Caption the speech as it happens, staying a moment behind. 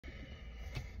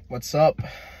What's up?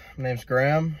 My name's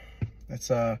Graham. It's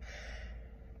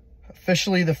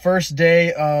officially the first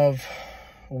day of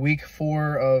week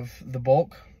 4 of the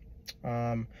bulk.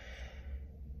 So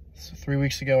 3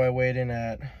 weeks ago I weighed in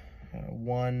at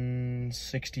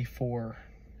 164,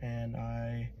 and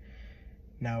I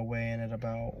now weigh in at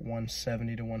about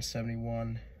 170 to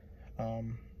 171.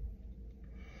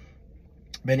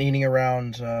 Been eating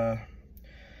around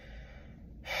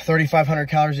 3,500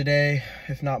 calories a day,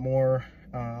 if not more.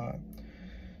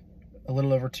 A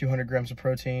little over 200 grams of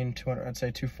protein, I'd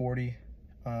say 240.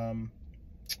 At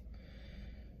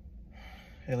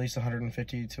least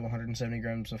 150 to 170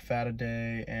 grams of fat a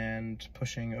day, and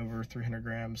pushing over 300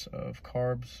 grams of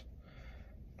carbs.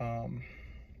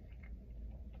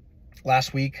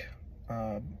 Last week,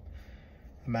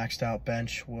 maxed out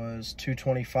bench was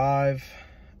 225,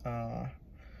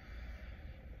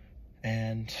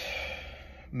 and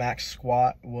max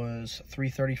squat was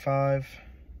 335.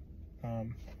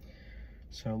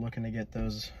 So looking to get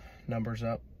those numbers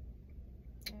up.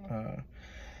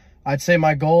 I'd say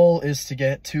my goal is to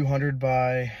get 200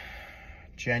 by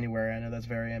January. I know that's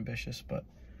very ambitious, but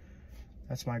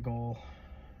that's my goal.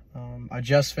 I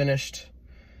just finished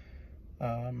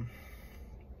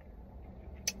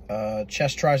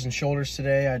chest, tris, and shoulders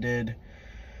today. I did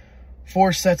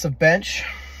 4 sets of bench.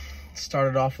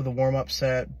 Started off with a warm-up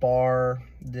set, bar,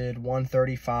 did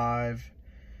 135,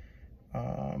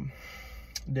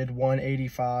 did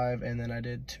 185, and then I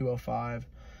did 205.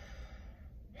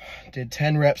 Did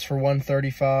 10 reps for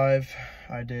 135.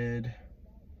 I did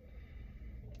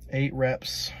 9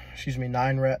 reps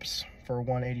for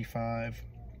 185.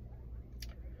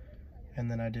 And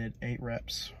then I did 8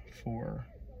 reps for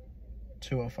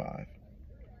 205.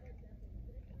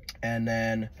 And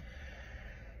then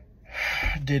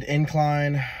did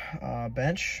incline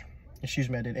bench. I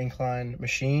did incline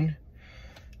machine.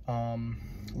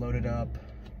 Loaded up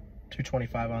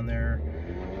 225 on there.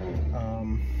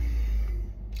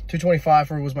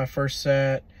 225 was my first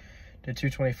set. Did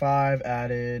 225,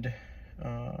 added,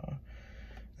 then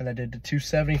I did the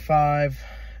 275,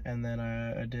 and then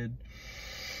I did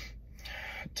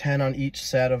 10 on each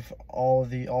set of all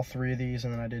 3 of these,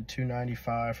 and then I did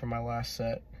 295 for my last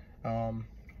set.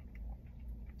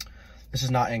 This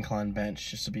is not incline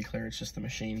bench, just to be clear, it's just the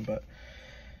machine. But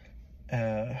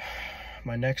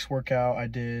my next workout, I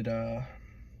did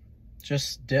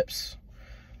just dips.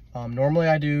 Normally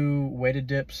I do weighted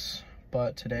dips,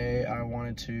 but today I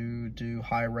wanted to do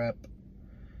high rep,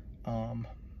 and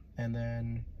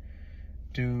then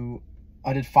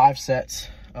I did 5 sets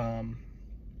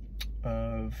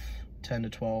of 10 to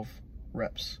 12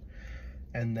 reps,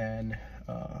 and then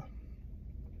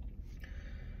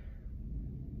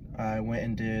I went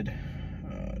and did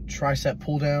tricep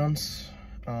pull downs.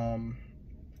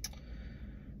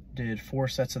 Did 4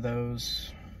 sets of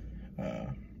those.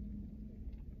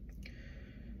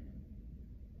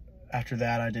 After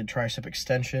that, I did tricep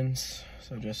extensions,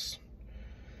 so just,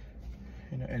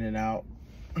 in and out,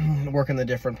 working the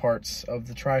different parts of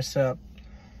the tricep.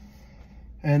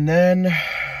 And then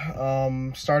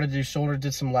started to do shoulder,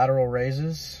 did some lateral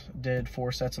raises, did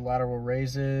 4 sets of lateral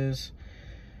raises.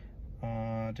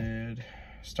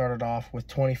 Started off with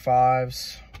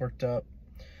 25s, worked up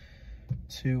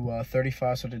to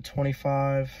 35, so I did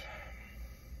 25,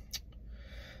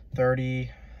 30,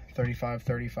 35,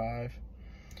 35.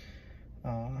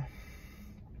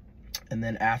 And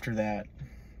then after that,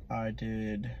 I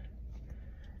did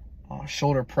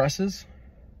shoulder presses.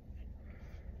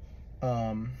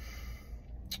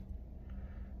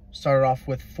 Started off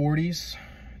with 40s,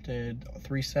 did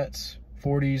 3 sets,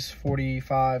 40s,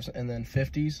 45s, and then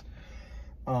 50s.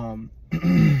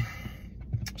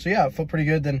 So yeah, it felt pretty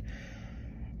good. Then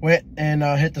went and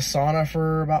hit the sauna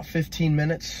for about 15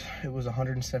 minutes. It was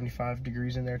 175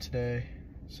 degrees in there today,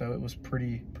 so it was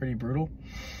pretty brutal.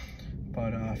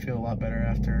 But I feel a lot better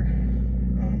after.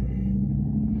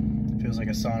 It feels like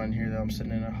a sauna in here though. I'm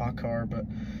sitting in a hot car, but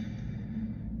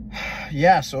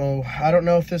yeah, so I don't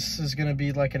know if this is gonna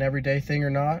be like an everyday thing or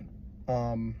not.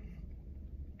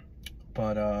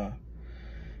 But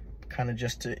kind of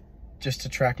just to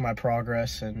track my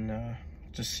progress and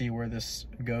just see where this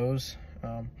goes.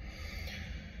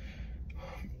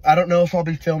 I don't know if I'll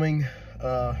be filming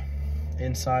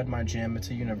inside my gym. It's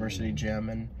a university gym,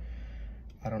 and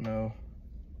I don't know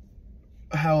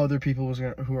how other people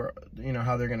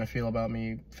how they're gonna feel about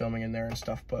me filming in there and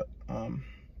stuff, but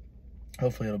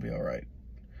hopefully it'll be all right.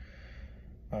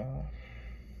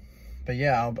 But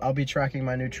yeah, I'll be tracking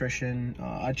my nutrition.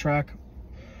 I track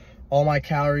all my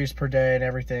calories per day and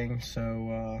everything,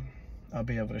 so I'll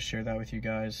be able to share that with you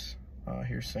guys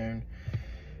here soon.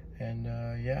 And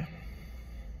yeah,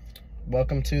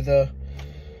 welcome to the,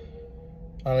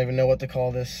 I don't even know what to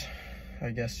call this. I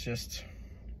guess just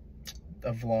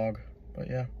a vlog, but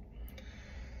yeah.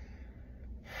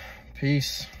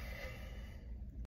 Peace.